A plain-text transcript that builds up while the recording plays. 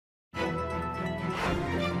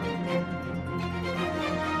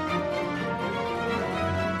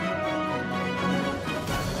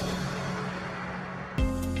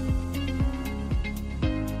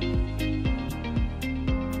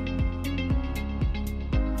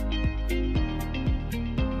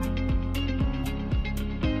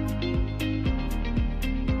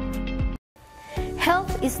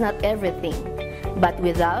Health is not everything, but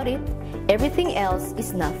without it, everything else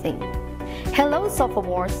is nothing. Hello,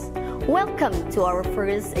 sophomores! Welcome to our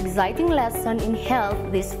first exciting lesson in health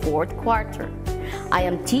this fourth quarter. I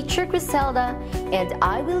am Teacher Griselda, and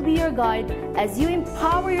I will be your guide as you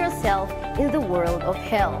empower yourself in the world of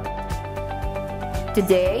health.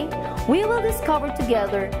 Today, we will discover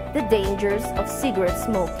together the dangers of cigarette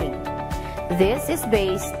smoking. This is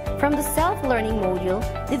based from the self-learning module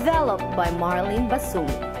developed by Marlene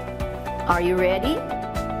Basumi. Are you ready?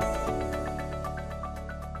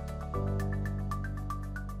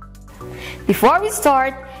 Before we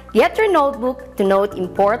start, get your notebook to note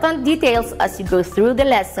important details as you go through the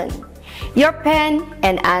lesson. Your pen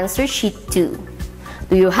and answer sheet too.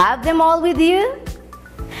 Do you have them all with you?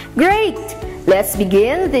 Great! Let's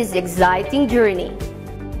begin this exciting journey.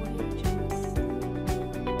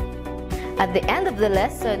 At the end of the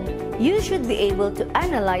lesson, you should be able to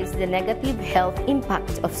analyze the negative health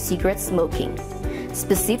impact of cigarette smoking.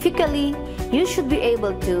 Specifically, you should be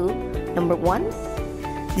able to, number 1,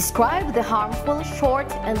 describe the harmful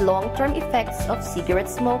short and long-term effects of cigarette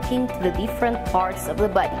smoking to the different parts of the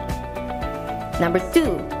body. Number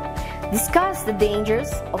 2, discuss the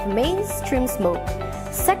dangers of mainstream smoke,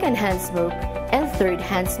 second-hand smoke, and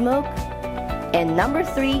third-hand smoke. And number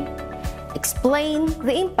 3, explain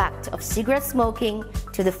the impact of cigarette smoking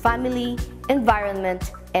to the family,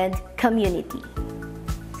 environment, and community.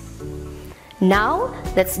 Now,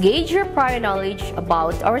 let's gauge your prior knowledge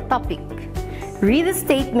about our topic. Read the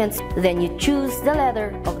statements, then you choose the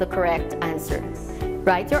letter of the correct answer.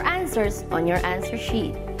 Write your answers on your answer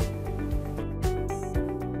sheet.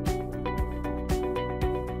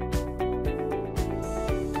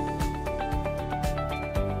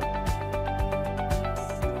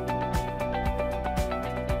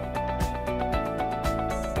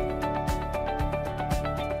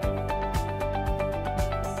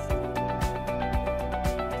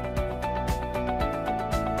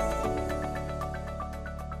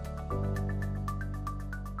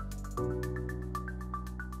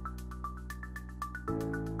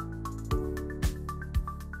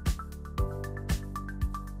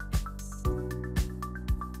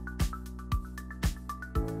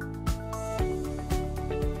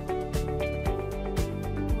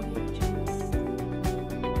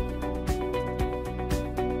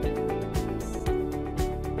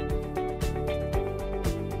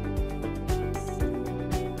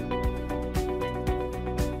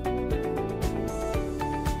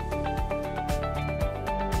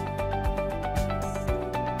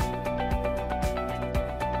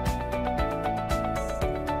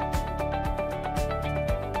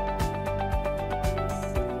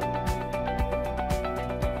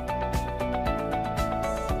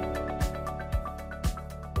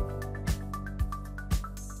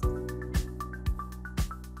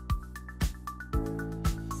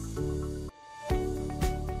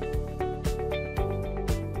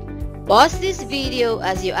 Pause this video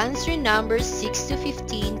as you answer numbers 6 to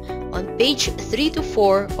 15 on page 3 to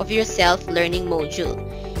 4 of your self-learning module.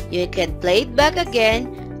 You can play it back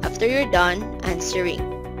again after you're done answering.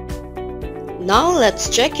 Now let's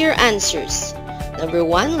check your answers. Number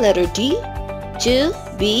 1, letter D, 2,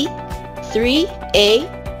 B, 3, A,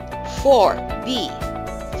 4, B,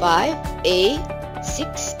 5, A,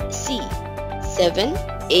 6, C, 7,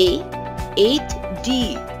 A, 8,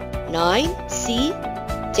 D, 9, C,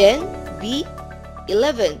 10, B,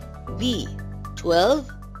 11, B, 12,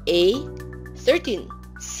 A, 13,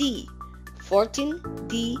 C, 14,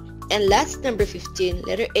 D, and last number 15,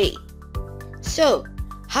 letter A. So,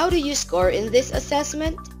 how do you score in this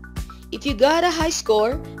assessment? If you got a high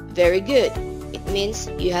score, very good. It means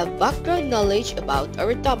you have background knowledge about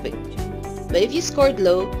our topic. But if you scored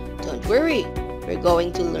low, don't worry. We're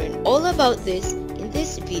going to learn all about this in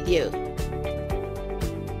this video.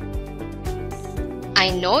 I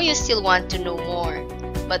know you still want to know more,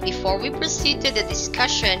 but before we proceed to the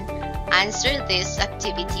discussion, answer this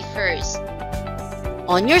activity first.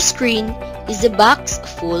 On your screen is a box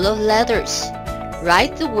full of letters.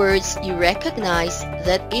 Write the words you recognize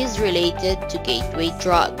that is related to gateway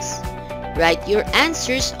drugs. Write your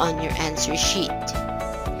answers on your answer sheet.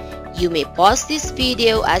 You may pause this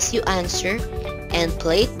video as you answer and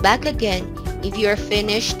play it back again if you are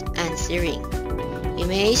finished answering. You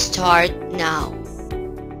may start now.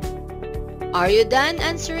 Are you done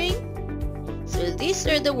answering? So these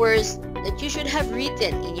are the words that you should have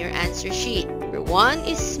written in your answer sheet. Number 1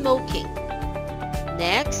 is smoking.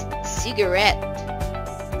 Next, cigarette.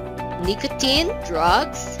 Nicotine,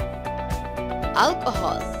 drugs.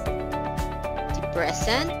 Alcohol.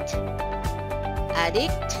 Depressant.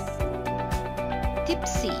 Addict.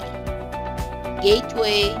 Tipsy.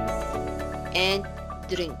 gateway, and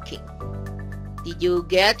drinking. Did you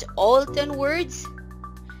get all 10 words?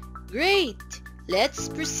 Great! Let's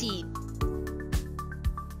proceed.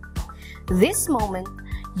 This moment,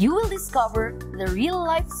 you will discover the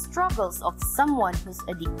real-life struggles of someone who's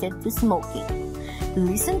addicted to smoking.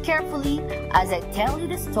 Listen carefully as I tell you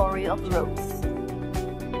the story of Rose.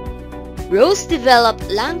 Rose developed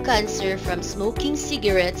lung cancer from smoking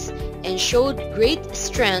cigarettes and showed great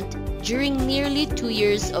strength during nearly 2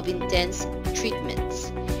 years of intense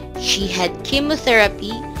treatments. She had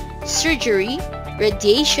chemotherapy, surgery,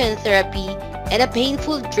 radiation therapy, and a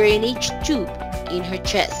painful drainage tube in her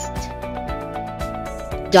chest.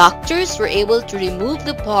 Doctors were able to remove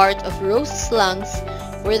the part of Rose's lungs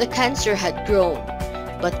where the cancer had grown,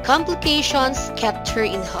 but complications kept her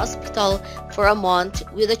in hospital for a month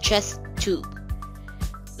with a chest tube.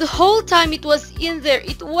 The whole time it was in there,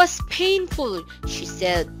 it was painful, she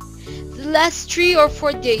said. The last 3 or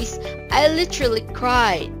 4 days, I literally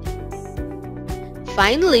cried.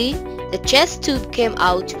 Finally, the chest tube came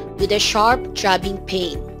out with a sharp jabbing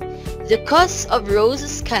pain. The cause of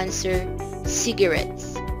Rose's cancer,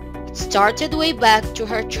 cigarettes. It started way back to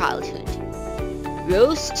her childhood.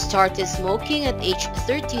 Rose started smoking at age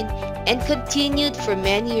 13 and continued for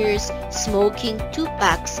many years smoking 2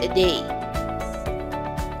 packs a day.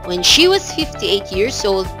 When she was 58 years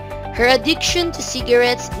old, her addiction to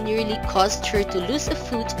cigarettes nearly caused her to lose a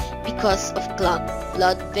foot because of clogged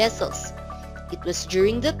blood vessels. It was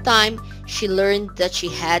during that time she learned that she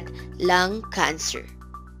had lung cancer.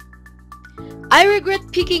 I regret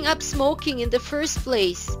picking up smoking in the first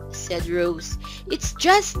place, said Rose. It's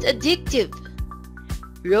just addictive.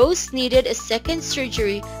 Rose needed a second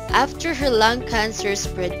surgery after her lung cancer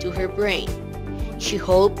spread to her brain. She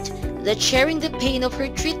hoped that sharing the pain of her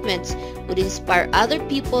treatments would inspire other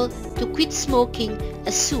people to quit smoking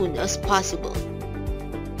as soon as possible.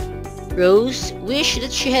 Rose wished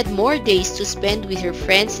that she had more days to spend with her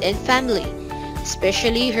friends and family,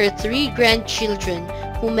 especially her 3 grandchildren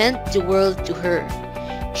who meant the world to her.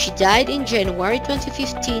 She died in January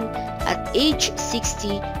 2015 at age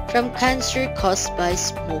 60 from cancer caused by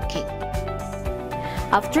smoking.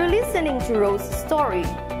 After listening to Rose's story,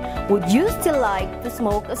 would you still like to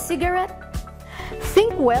smoke a cigarette?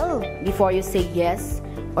 Think well before you say yes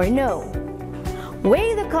or no.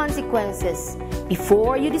 Weigh the consequences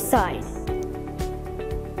before you decide.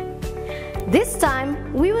 This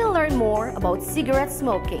time, we will learn more about cigarette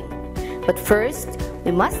smoking. But first,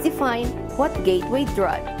 we must define what gateway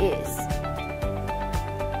drug is.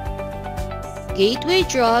 Gateway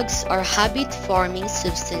drugs are habit-forming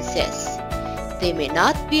substances. They may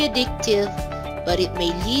not be addictive, but it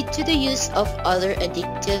may lead to the use of other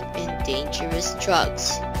addictive and dangerous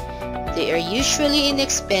drugs. They are usually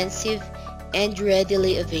inexpensive and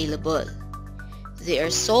readily available. They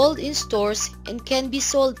are sold in stores and can be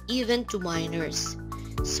sold even to minors,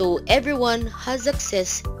 so everyone has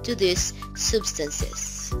access to these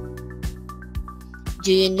substances.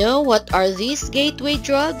 Do you know what are these gateway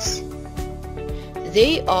drugs?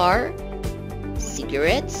 They are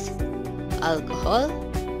cigarettes, alcohol,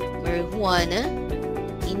 marijuana,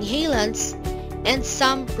 inhalants, and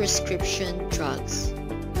some prescription drugs.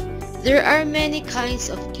 There are many kinds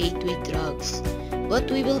of gateway drugs, but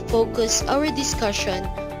we will focus our discussion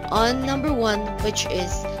on number 1, which is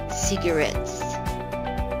cigarettes.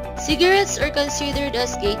 Cigarettes are considered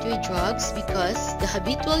as gateway drugs because the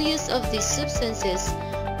habitual use of these substances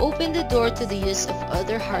open the door to the use of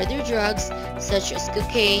other harder drugs such as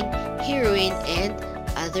cocaine, heroin, and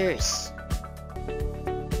others.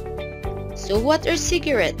 So what are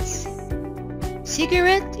cigarettes?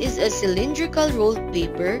 Cigarette is a cylindrical rolled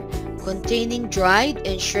paper containing dried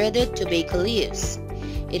and shredded tobacco leaves.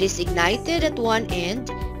 It is ignited at one end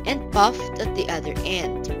and puffed at the other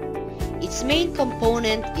end. Its main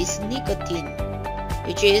component is nicotine,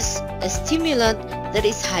 which is a stimulant that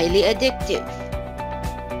is highly addictive.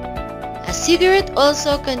 A cigarette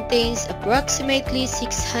also contains approximately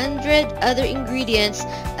 600 other ingredients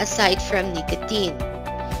aside from nicotine.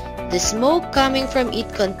 The smoke coming from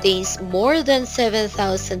it contains more than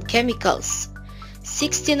 7,000 chemicals,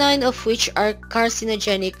 69 of which are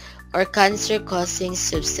carcinogenic or cancer-causing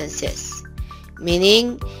substances,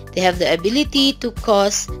 meaning they have the ability to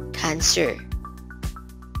cause cancer.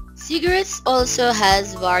 Cigarettes also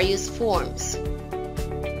has various forms.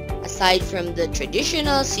 Aside from the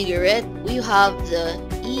traditional cigarette, we have the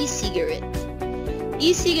e-cigarette.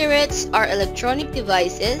 E-cigarettes are electronic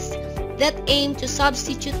devices that aim to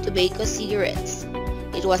substitute tobacco cigarettes.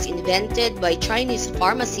 It was invented by Chinese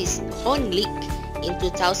pharmacist Hon Lik in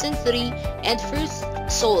 2003 and first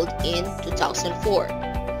sold in 2004.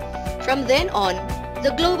 From then on,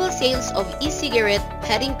 the global sales of e-cigarette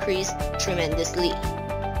had increased tremendously.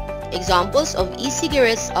 Examples of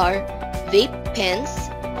e-cigarettes are vape pens,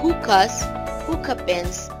 hookahs, hookah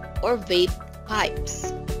pens, or vape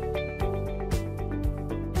pipes.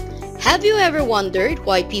 Have you ever wondered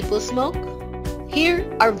why people smoke? Here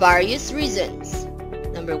are various reasons.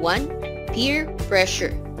 Number 1, peer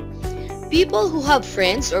pressure. People who have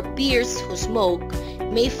friends or peers who smoke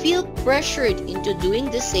may feel pressured into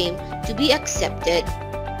doing the same to be accepted.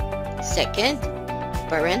 Second,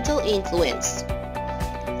 parental influence.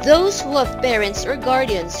 Those who have parents or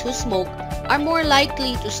guardians who smoke are more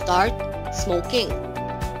likely to start smoking.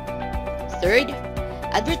 Third,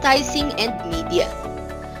 advertising and media.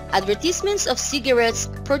 Advertisements of cigarettes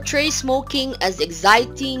portray smoking as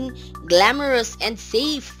exciting, glamorous, and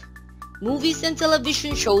safe. Movies and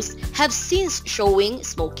television shows have since showing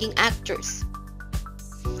smoking actors.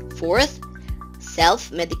 Fourth,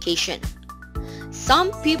 self-medication.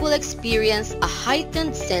 Some people experience a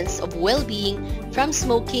heightened sense of well-being from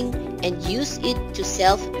smoking and use it to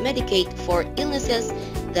self-medicate for illnesses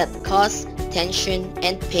that cause tension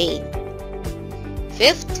and pain.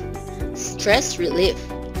 Fifth, stress relief.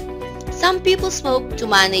 Some people smoke to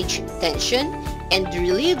manage tension and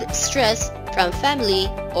relieve stress from family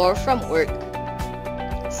or from work.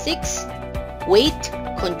 6. Weight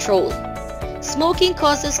control. Smoking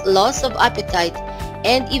causes loss of appetite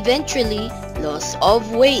and eventually loss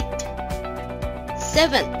of weight.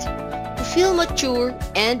 7th, to feel mature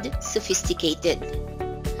and sophisticated.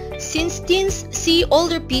 Since teens see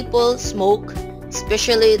older people smoke,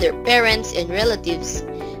 especially their parents and relatives,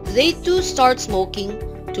 they too start smoking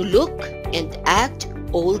to look and act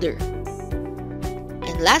older.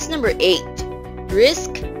 And last, number 8,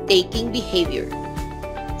 risk-taking behavior.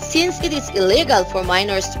 Since it is illegal for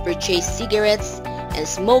minors to purchase cigarettes and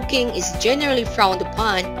smoking is generally frowned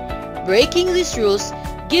upon, breaking these rules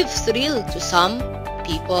gives thrill to some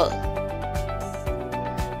people.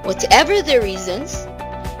 Whatever the reasons,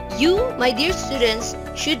 you, my dear students,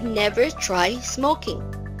 should never try smoking.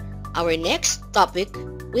 Our next topic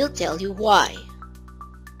will tell you why.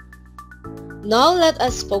 Now let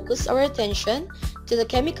us focus our attention to the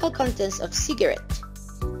chemical contents of cigarette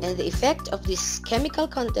and the effect of these chemical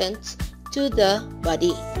contents to the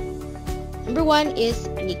body. Number 1 is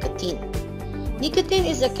nicotine. Nicotine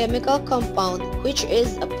is a chemical compound which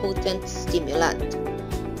is a potent stimulant.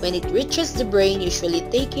 When it reaches the brain, usually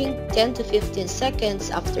taking 10 to 15 seconds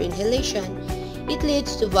after inhalation, it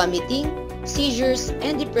leads to vomiting, seizures,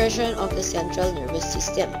 and depression of the central nervous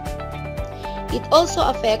system. It also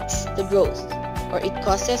affects the growth, or it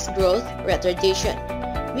causes growth retardation,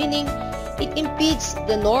 meaning it impedes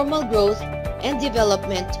the normal growth and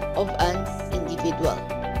development of an individual.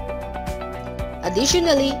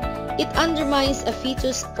 Additionally, it undermines a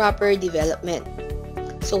fetus' proper development.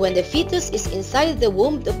 So when the fetus is inside the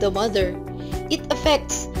womb of the mother, it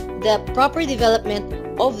affects the proper development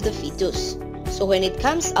of the fetus. So when it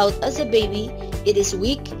comes out as a baby, it is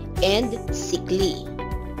weak and sickly.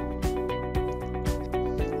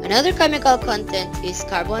 Another chemical content is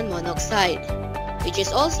carbon monoxide, which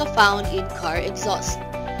is also found in car exhaust.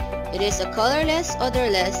 It is a colorless,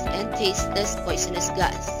 odorless, and tasteless poisonous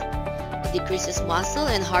gas. It decreases muscle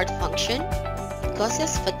and heart function. It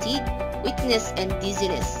causes fatigue, weakness, and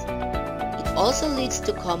dizziness. It also leads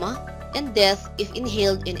to coma and death if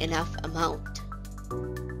inhaled in enough amount.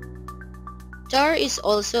 Tar is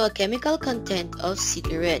also a chemical content of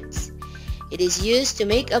cigarettes. It is used to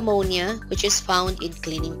make ammonia, which is found in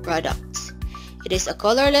cleaning products. It is a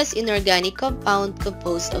colorless inorganic compound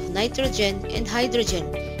composed of nitrogen and hydrogen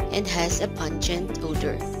and has a pungent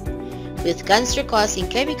odor. With cancer-causing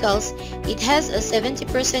chemicals, it has a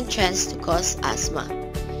 70% chance to cause asthma.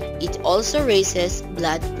 It also raises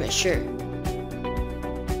blood pressure.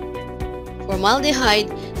 Formaldehyde,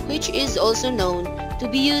 which is also known to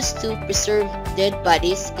be used to preserve dead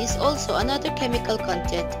bodies, is also another chemical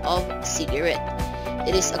content of cigarette.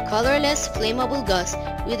 It is a colorless, flammable gas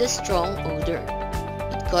with a strong odor.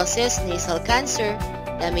 It causes nasal cancer,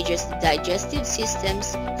 damages the digestive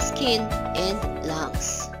systems, skin, and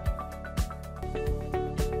lungs.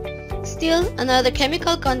 Still, another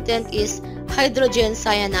chemical content is hydrogen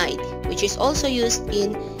cyanide, which is also used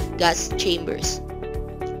in gas chambers.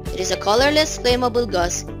 It is a colorless, flammable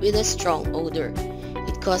gas with a strong odor.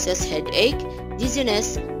 It causes headache,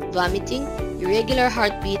 dizziness, vomiting, irregular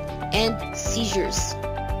heartbeat, and seizures.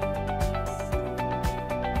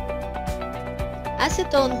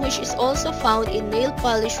 Acetone, which is also found in nail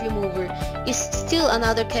polish remover, is still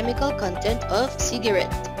another chemical content of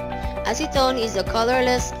cigarette. Acetone is a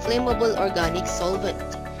colorless, flammable organic solvent.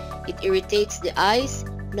 It irritates the eyes,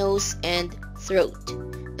 nose, and throat.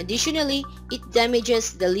 Additionally, it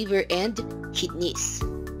damages the liver and kidneys.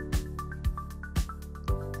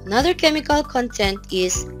 Another chemical content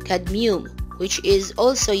is cadmium, which is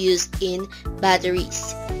also used in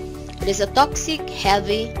batteries. It is a toxic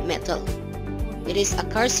heavy metal. It is a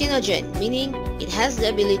carcinogen, meaning it has the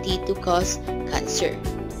ability to cause cancer.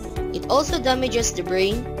 It also damages the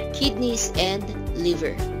brain, kidneys, and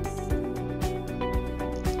liver.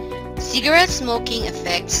 Cigarette smoking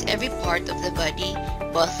affects every part of the body,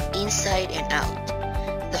 both inside and out.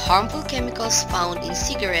 The harmful chemicals found in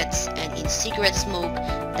cigarettes and in cigarette smoke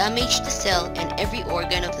damage the cell and every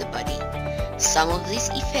organ of the body. Some of these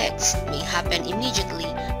effects may happen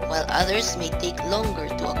immediately, while others may take longer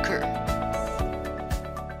to occur.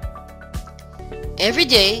 Every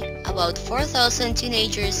day, about 4,000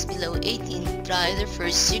 teenagers below 18 try their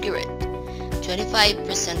first cigarette.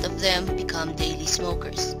 25% of them become daily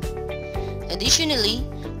smokers. Additionally,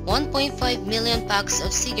 1.5 million packs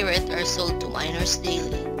of cigarettes are sold to minors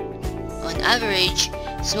daily. On average,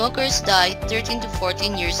 smokers die 13 to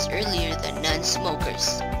 14 years earlier than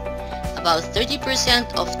non-smokers. About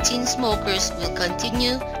 30% of teen smokers will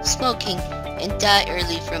continue smoking and die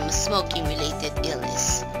early from a smoking-related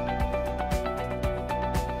illness.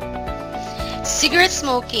 Cigarette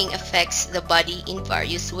smoking affects the body in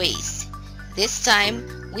various ways. This time,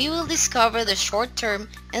 we will discover the short-term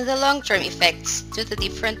and the long-term effects to the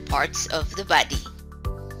different parts of the body.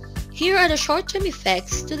 Here are the short-term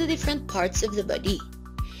effects to the different parts of the body.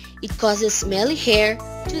 It causes smelly hair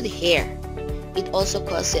to the hair. It also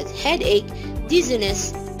causes headache,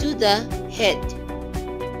 dizziness to the head.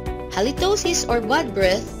 Halitosis or bad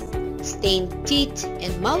breath, stained teeth,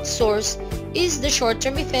 and mouth sores is the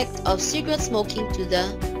short-term effect of cigarette smoking to the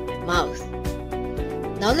mouth.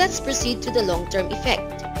 Now let's proceed to the long-term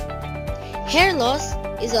effect. Hair loss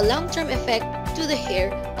is a long-term effect to the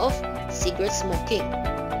hair of cigarette smoking.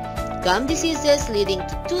 Gum diseases leading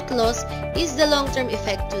to tooth loss is the long-term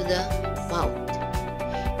effect to the mouth.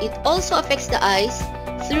 It also affects the eyes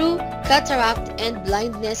through cataract and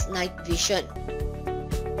blindness night vision.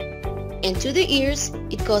 And to the ears,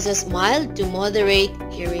 it causes mild to moderate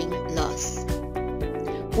hearing loss.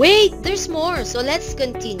 Wait, there's more, so let's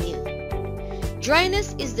continue.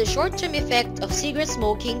 Dryness is the short-term effect of cigarette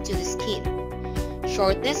smoking to the skin.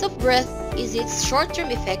 Shortness of breath is its short-term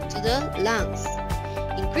effect to the lungs.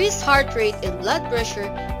 Increased heart rate and blood pressure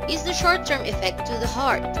is the short-term effect to the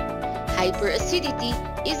heart. Hyperacidity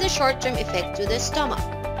is the short-term effect to the stomach.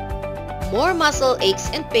 More muscle aches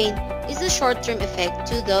and pain is the short-term effect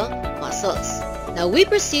to the muscles. Now we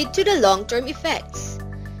proceed to the long-term effects.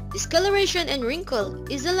 Discoloration and wrinkle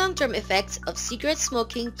is the long-term effects of cigarette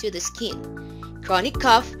smoking to the skin. Chronic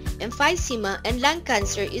cough, emphysema, and lung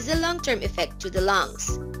cancer is a long-term effect to the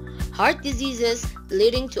lungs. Heart diseases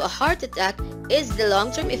leading to a heart attack is the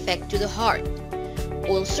long-term effect to the heart.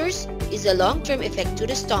 Ulcers is a long-term effect to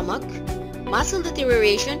the stomach. Muscle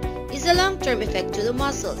deterioration is a long-term effect to the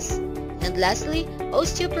muscles. And lastly,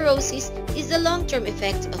 osteoporosis is the long-term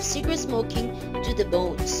effect of cigarette smoking to the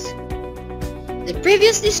bones. The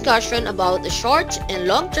previous discussion about the short and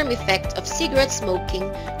long-term effect of cigarette smoking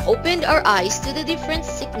opened our eyes to the different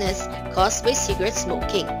sickness caused by cigarette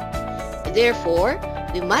smoking. Therefore,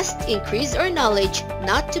 we must increase our knowledge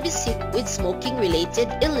not to be sick with smoking-related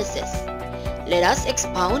illnesses. Let us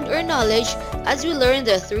expound our knowledge as we learn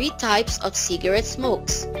the three types of cigarette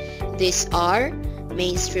smokes. These are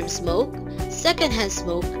mainstream smoke, secondhand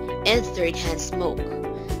smoke, and third-hand smoke.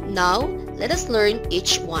 Now, let us learn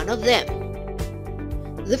each one of them.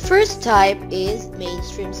 The first type is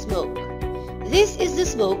mainstream smoke. This is the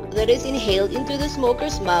smoke that is inhaled into the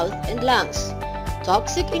smoker's mouth and lungs.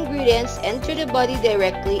 Toxic ingredients enter the body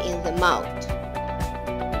directly in the mouth.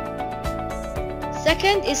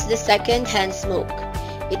 Second is the second-hand smoke.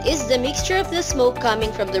 It is the mixture of the smoke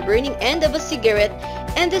coming from the burning end of a cigarette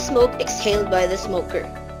and the smoke exhaled by the smoker.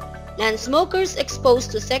 Non-smokers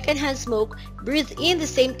exposed to second-hand smoke breathe in the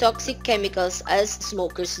same toxic chemicals as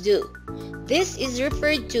smokers do. This is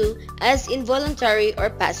referred to as involuntary or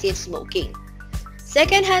passive smoking.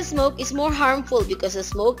 Second-hand smoke is more harmful because the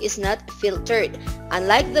smoke is not filtered,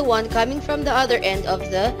 unlike the one coming from the other end of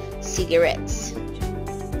the cigarettes.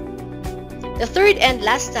 The third and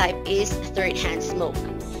last type is third-hand smoke.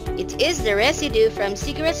 It is the residue from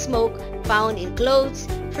cigarette smoke found in clothes,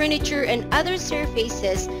 furniture, and other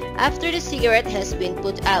surfaces after the cigarette has been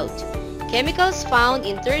put out. Chemicals found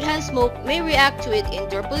in third-hand smoke may react to it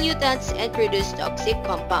into pollutants and produce toxic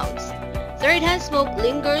compounds. Third-hand smoke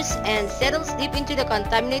lingers and settles deep into the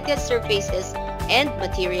contaminated surfaces and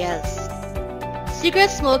materials.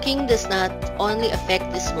 Cigarette smoking does not only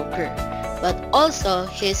affect the smoker, but also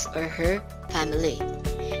his or her family.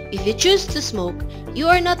 If you choose to smoke, you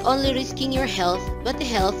are not only risking your health but the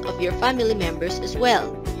health of your family members as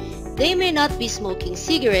well. They may not be smoking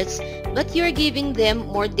cigarettes, but you are giving them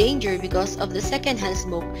more danger because of the secondhand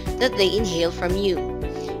smoke that they inhale from you.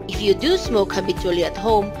 If you do smoke habitually at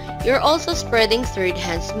home, you're also spreading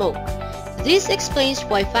third-hand smoke. This explains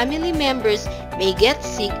why family members may get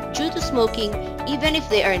sick due to smoking even if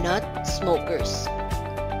they are not smokers.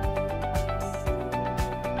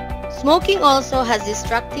 Smoking also has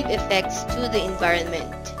destructive effects to the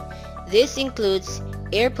environment. This includes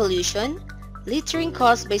air pollution, littering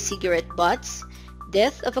caused by cigarette butts,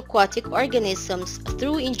 death of aquatic organisms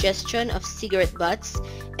through ingestion of cigarette butts,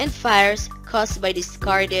 and fires caused by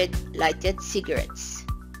discarded lighted cigarettes.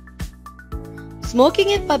 Smoking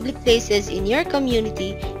in public places in your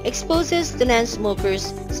community exposes the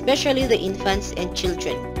non-smokers, especially the infants and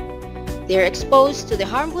children. They are exposed to the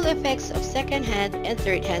harmful effects of second-hand and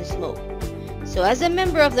third-hand smoke. So as a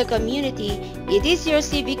member of the community, it is your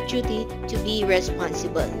civic duty to be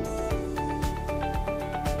responsible.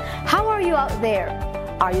 How are you out there?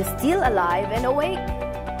 Are you still alive and awake?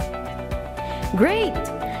 Great!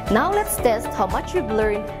 Now let's test how much you've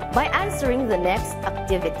learned by answering the next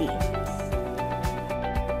activity.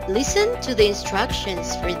 Listen to the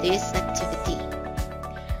instructions for this activity.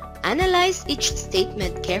 Analyze each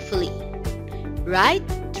statement carefully. Write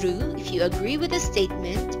true if you agree with the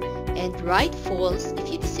statement and write false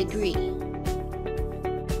if you disagree.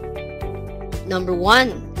 Number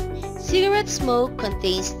 1. Cigarette smoke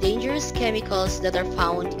contains dangerous chemicals that are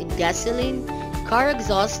found in gasoline, car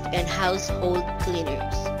exhaust, and household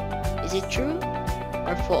cleaners. Is it true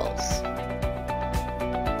or false?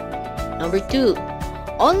 Number 2.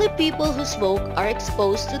 Only people who smoke are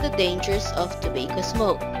exposed to the dangers of tobacco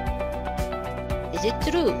smoke. Is it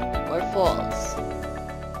true or false?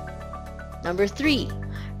 Number 3.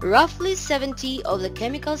 Roughly 70 of the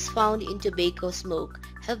chemicals found in tobacco smoke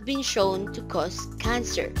have been shown to cause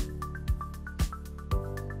cancer.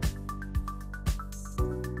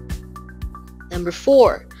 Number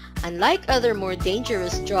 4. Unlike other more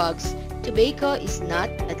dangerous drugs, tobacco is not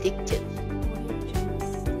addictive.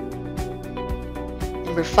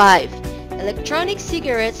 Number 5. Electronic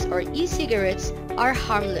cigarettes or e-cigarettes are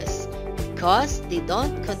harmless because they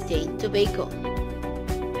don't contain tobacco.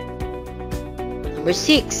 Number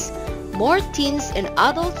 6. More teens and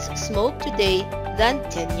adults smoke today than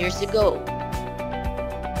 10 years ago.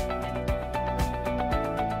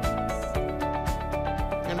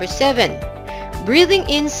 Number 7. Breathing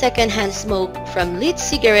in secondhand smoke from lit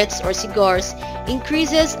cigarettes or cigars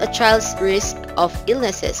increases a child's risk of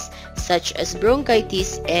illnesses such as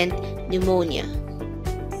bronchitis and pneumonia.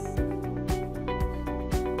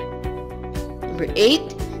 Number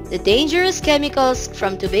 8. The dangerous chemicals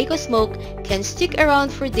from tobacco smoke can stick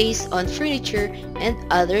around for days on furniture and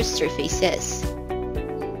other surfaces.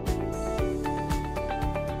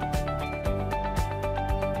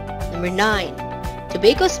 Number 9.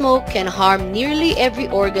 Tobacco smoke can harm nearly every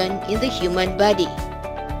organ in the human body.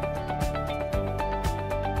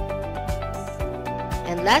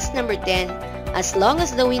 And last, number 10, as long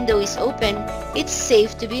as the window is open, it's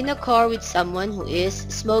safe to be in a car with someone who is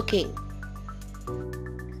smoking.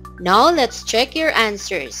 Now let's check your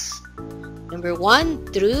answers. Number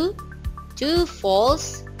 1, true. 2,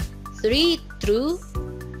 false. 3, true.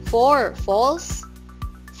 4, false.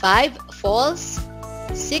 5, false.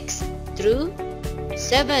 6, true.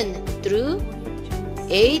 7, true.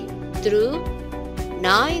 8, true.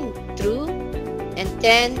 9, true. And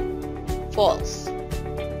 10, false.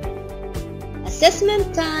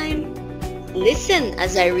 Assessment time. Listen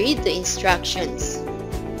as I read the instructions.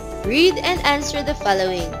 Read and answer the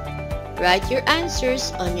following. Write your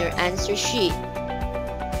answers on your answer sheet.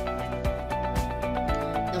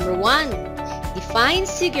 Number 1. Define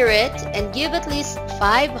cigarette and give at least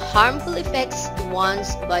 5 harmful effects to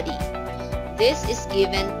one's body. This is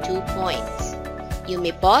given 2 points. You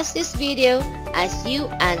may pause this video as you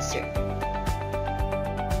answer.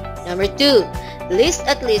 Number 2. List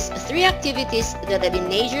at least 3 activities that a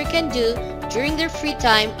teenager can do during their free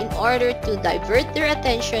time in order to divert their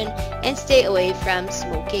attention and stay away from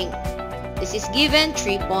smoking. This is given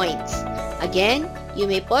 3 points. Again, you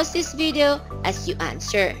may pause this video as you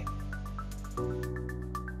answer.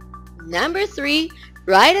 Number 3.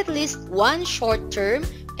 Write at least 1 short-term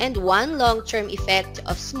and 1 long-term effect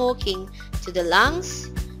of smoking to the lungs,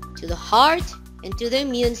 to the heart, and to the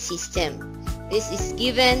immune system. This is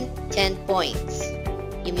given 10 points.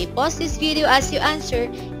 You may pause this video as you answer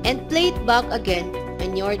and play it back again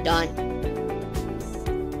when you're done.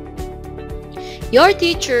 Your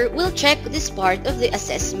teacher will check this part of the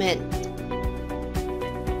assessment.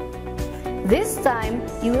 This time,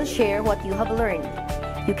 you will share what you have learned.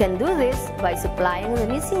 You can do this by supplying the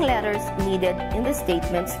missing letters needed in the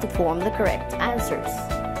statements to form the correct answers.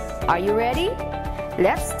 Are you ready?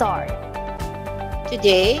 Let's start.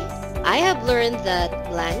 Today, I have learned that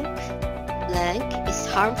blank is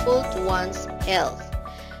harmful to one's health.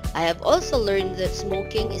 I have also learned that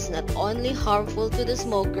smoking is not only harmful to the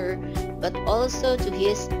smoker, but also to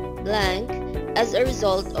his blank as a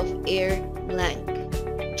result of air blank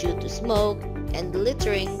due to smoke and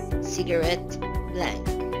littering cigarette blank.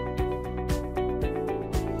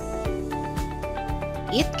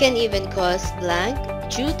 It can even cause blank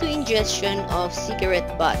due to ingestion of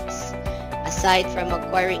cigarette butts. Aside from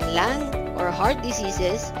acquiring lung or heart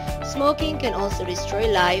diseases, smoking can also destroy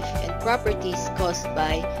life and properties caused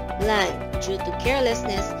by blank due to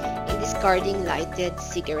carelessness in discarding lighted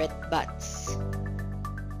cigarette butts.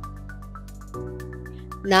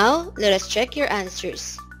 Now, let us check your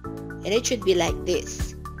answers. And it should be like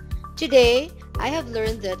this. Today, I have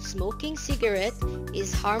learned that smoking cigarette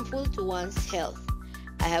is harmful to one's health.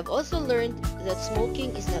 I have also learned that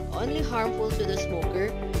smoking is not only harmful to the smoker,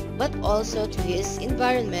 but also to his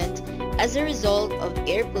environment as a result of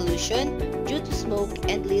air pollution due to smoke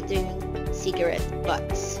and littering cigarette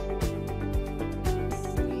butts.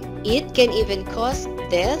 It can even cause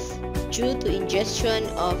death due to ingestion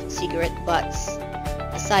of cigarette butts.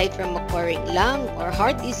 Aside from acquiring lung or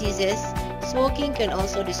heart diseases, smoking can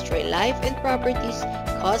also destroy life and properties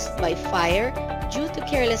caused by fire due to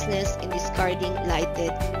carelessness in discarding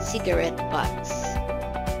lighted cigarette butts.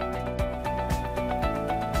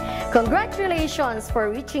 Congratulations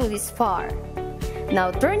for reaching this far.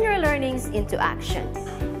 Now turn your learnings into action.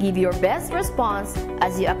 Give your best response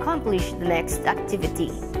as you accomplish the next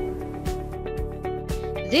activity.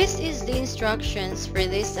 This is the instructions for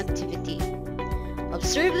this activity.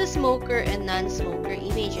 Observe the smoker and non-smoker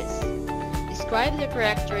images. Describe the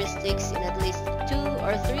characteristics in at least 2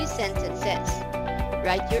 or 3 sentences.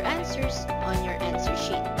 Write your answers on your answer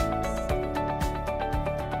sheet.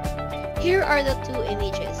 Here are the 2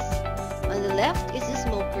 images. On the left is the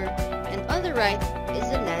smoker and on the right is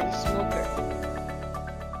the non-smoker.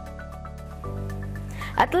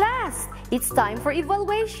 At last, it's time for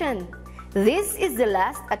evaluation. This is the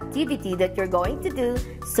last activity that you're going to do,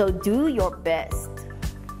 so do your best.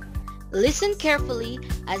 Listen carefully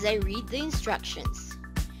as I read the instructions.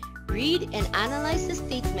 Read and analyze the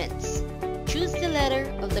statements. Choose the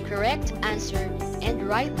letter of the correct answer and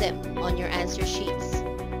write them on your answer sheets.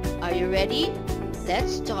 Are you ready?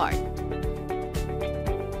 Let's start.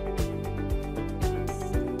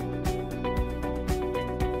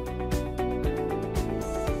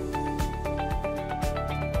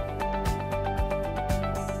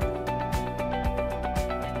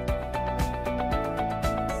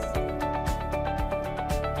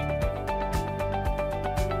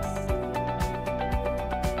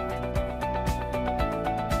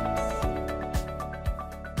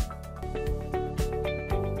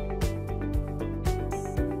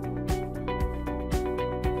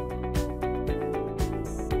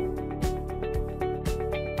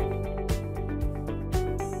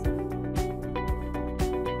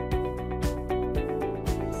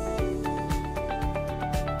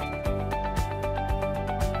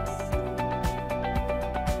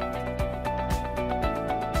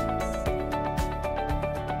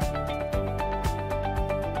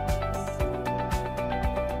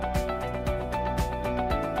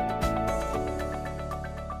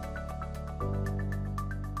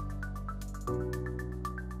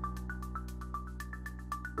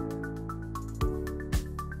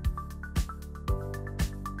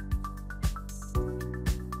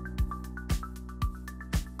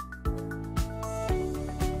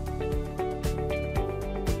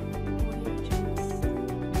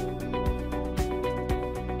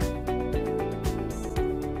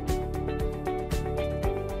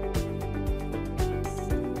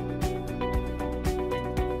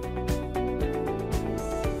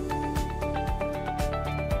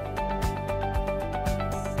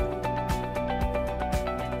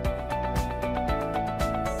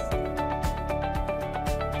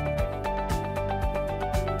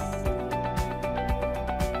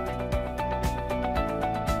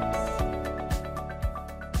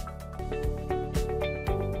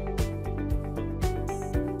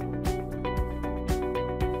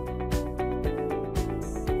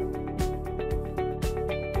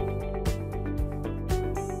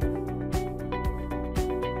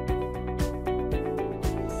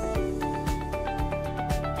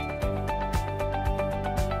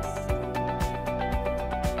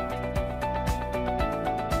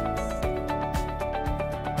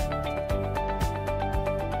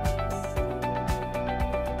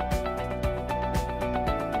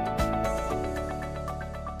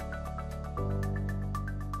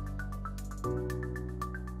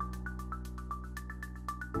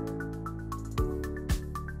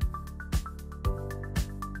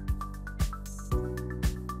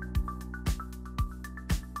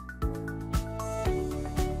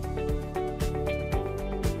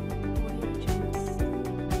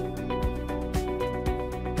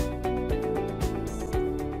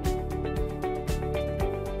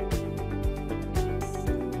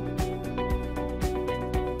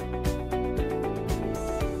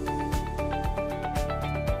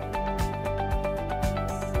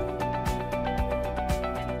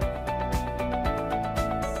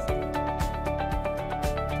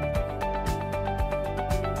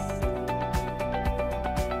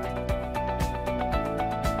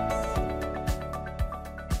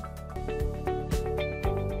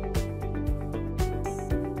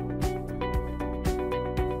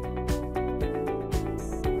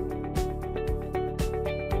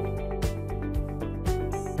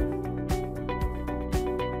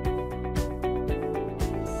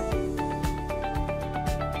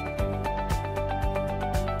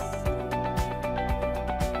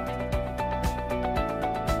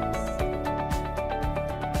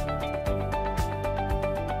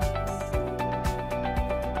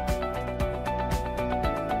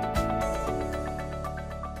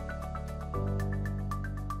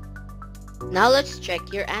 Now let's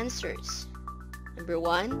check your answers. Number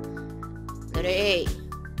 1, letter A.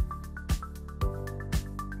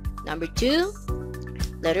 Number 2,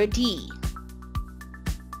 letter D.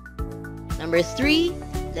 Number 3,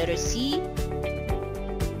 letter C.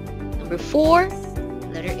 Number 4,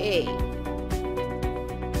 letter A.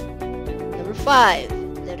 Number 5,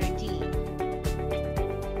 letter D.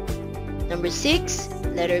 Number 6,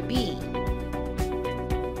 letter B.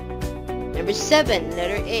 Number 7,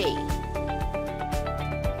 letter A.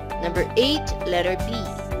 Number 8, letter B.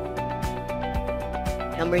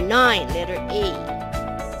 Number 9, letter A.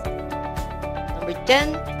 Number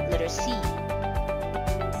 10, letter C.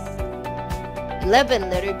 11,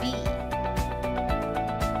 letter B.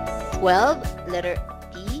 12, letter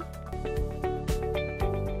D.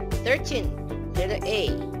 13, letter A.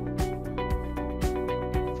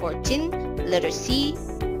 14, letter C.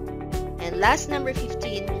 And last, number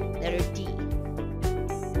 15, letter D.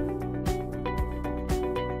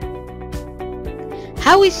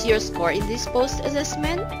 How is your score in this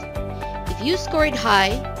post-assessment? If you scored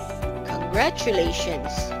high,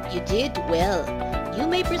 congratulations, you did well. You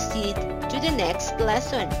may proceed to the next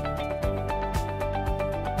lesson.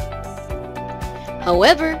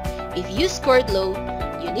 However, if you scored low,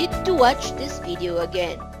 you need to watch this video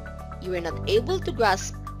again. You were not able to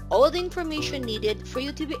grasp all the information needed for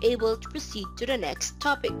you to be able to proceed to the next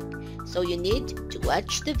topic, so you need to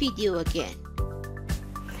watch the video again.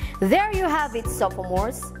 There you have it,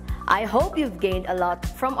 sophomores. I hope you've gained a lot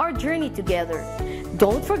from our journey together.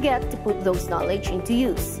 Don't forget to put those knowledge into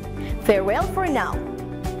use. Farewell for now,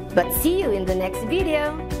 but see you in the next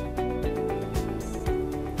video.